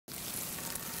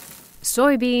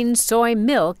Soybeans, soy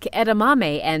milk,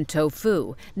 edamame, and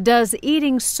tofu. Does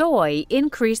eating soy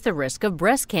increase the risk of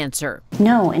breast cancer?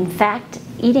 No, in fact,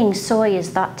 eating soy is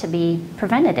thought to be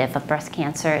preventative of breast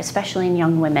cancer, especially in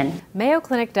young women. Mayo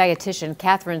Clinic dietitian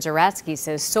Katherine Zeratsky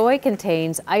says soy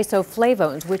contains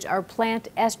isoflavones, which are plant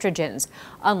estrogens.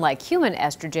 Unlike human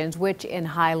estrogens, which in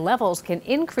high levels can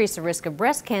increase the risk of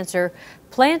breast cancer,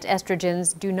 plant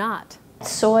estrogens do not.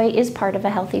 Soy is part of a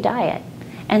healthy diet,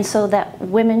 and so that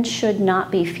women should not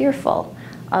be fearful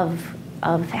of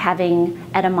having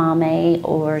edamame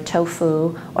or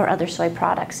tofu or other soy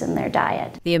products in their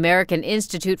diet. The American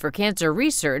Institute for Cancer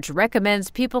Research recommends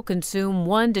people consume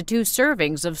 1 to 2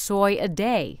 servings of soy a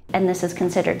day. And this is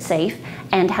considered safe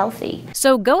and healthy.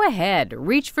 So go ahead,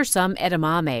 reach for some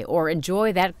edamame or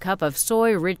enjoy that cup of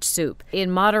soy-rich soup.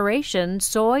 In moderation,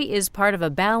 soy is part of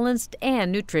a balanced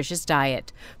and nutritious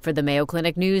diet. For the Mayo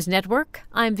Clinic News Network,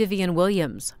 I'm Vivien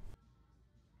Williams.